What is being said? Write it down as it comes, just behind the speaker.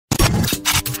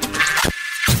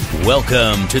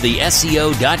Welcome to the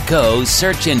SEO.co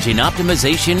Search Engine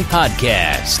Optimization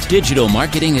Podcast. Digital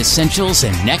marketing essentials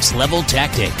and next level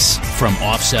tactics. From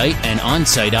offsite and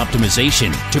on-site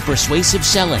optimization to persuasive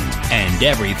selling and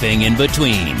everything in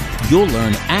between. You'll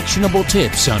learn actionable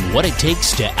tips on what it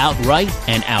takes to outright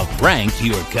and outrank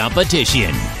your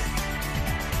competition.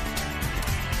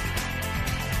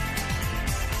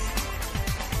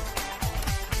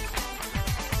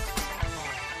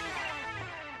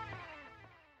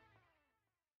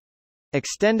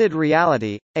 Extended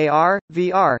reality, AR,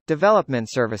 VR, development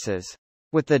services.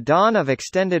 With the dawn of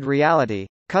extended reality,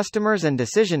 customers and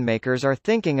decision-makers are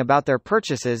thinking about their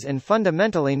purchases in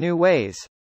fundamentally new ways.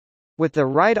 With the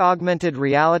right augmented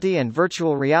reality and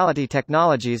virtual reality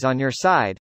technologies on your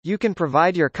side, you can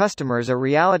provide your customers a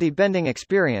reality-bending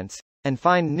experience, and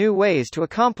find new ways to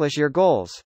accomplish your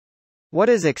goals. What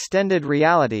is extended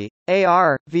reality,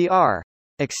 AR, VR?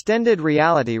 Extended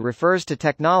reality refers to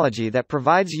technology that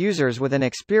provides users with an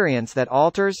experience that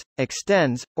alters,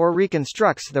 extends, or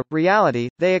reconstructs the reality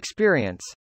they experience.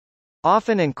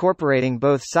 Often incorporating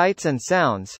both sights and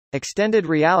sounds, extended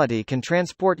reality can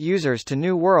transport users to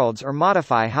new worlds or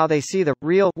modify how they see the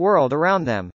real world around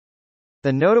them.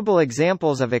 The notable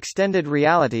examples of extended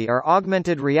reality are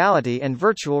augmented reality and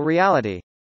virtual reality.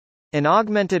 In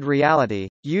augmented reality,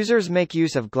 users make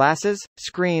use of glasses,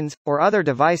 screens, or other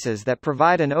devices that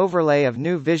provide an overlay of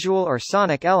new visual or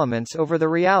sonic elements over the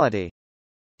reality.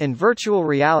 In virtual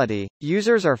reality,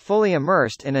 users are fully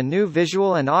immersed in a new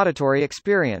visual and auditory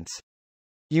experience.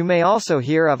 You may also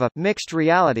hear of a mixed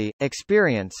reality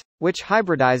experience, which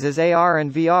hybridizes AR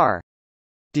and VR.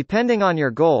 Depending on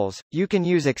your goals, you can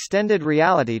use extended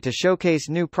reality to showcase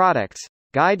new products,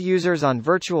 guide users on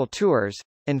virtual tours,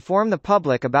 inform the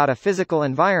public about a physical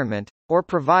environment, or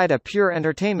provide a pure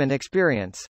entertainment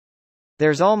experience.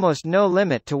 There's almost no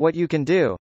limit to what you can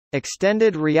do.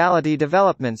 Extended reality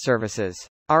development services.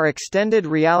 Our extended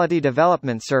reality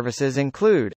development services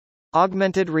include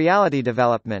augmented reality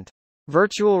development,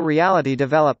 virtual reality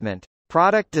development,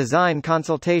 product design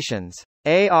consultations,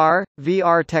 AR,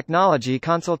 VR technology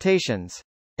consultations,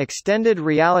 extended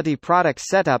reality product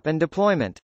setup and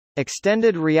deployment,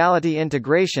 extended reality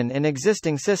integration in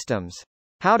existing systems.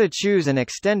 How to choose an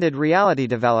extended reality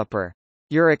developer.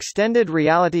 Your extended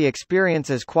reality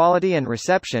experience's quality and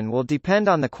reception will depend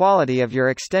on the quality of your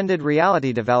extended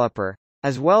reality developer,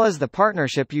 as well as the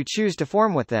partnership you choose to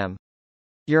form with them.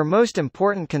 Your most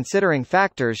important considering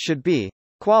factors should be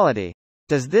quality.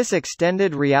 Does this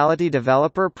extended reality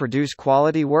developer produce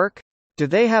quality work? Do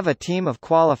they have a team of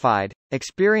qualified,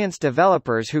 experienced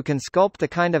developers who can sculpt the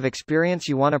kind of experience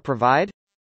you want to provide?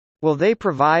 Will they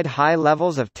provide high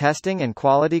levels of testing and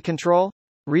quality control?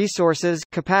 Resources,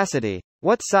 capacity.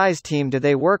 What size team do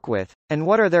they work with, and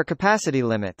what are their capacity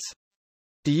limits?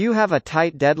 Do you have a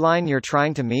tight deadline you're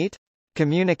trying to meet?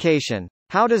 Communication.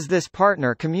 How does this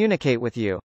partner communicate with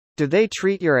you? Do they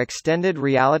treat your extended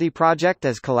reality project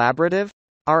as collaborative?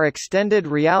 Our extended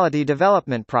reality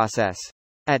development process.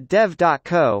 At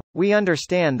dev.co, we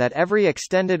understand that every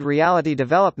extended reality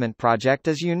development project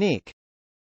is unique.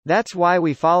 That's why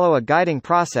we follow a guiding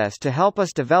process to help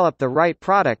us develop the right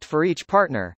product for each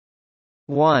partner.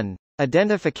 1.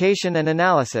 Identification and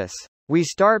analysis. We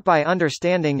start by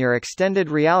understanding your extended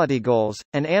reality goals,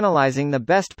 and analyzing the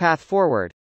best path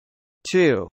forward.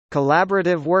 2.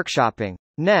 Collaborative workshopping.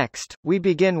 Next, we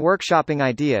begin workshopping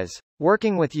ideas,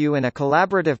 working with you in a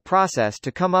collaborative process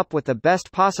to come up with the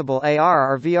best possible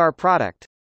AR or VR product.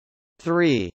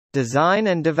 3. Design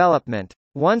and development.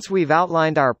 Once we've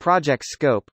outlined our project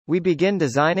scope, we begin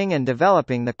designing and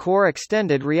developing the core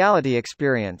extended reality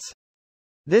experience.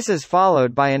 This is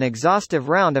followed by an exhaustive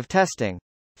round of testing.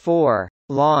 4.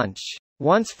 Launch.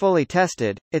 Once fully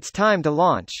tested, it's time to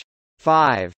launch.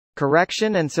 5.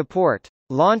 Correction and support.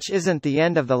 Launch isn't the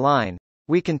end of the line.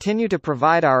 We continue to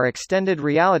provide our extended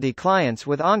reality clients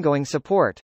with ongoing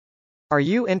support. Are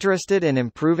you interested in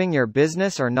improving your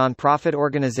business or nonprofit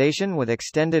organization with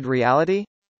extended reality?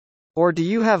 Or do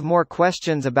you have more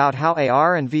questions about how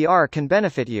AR and VR can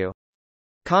benefit you?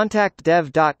 Contact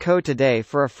dev.co today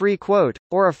for a free quote,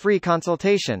 or a free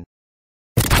consultation.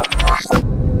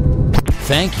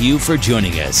 Thank you for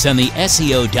joining us on the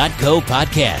SEO.co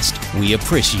podcast. We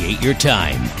appreciate your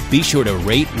time. Be sure to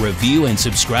rate, review, and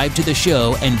subscribe to the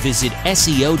show, and visit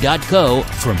SEO.co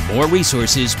for more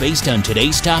resources based on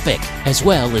today's topic, as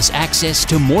well as access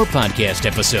to more podcast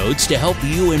episodes to help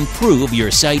you improve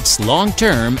your site's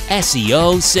long-term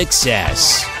SEO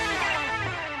success.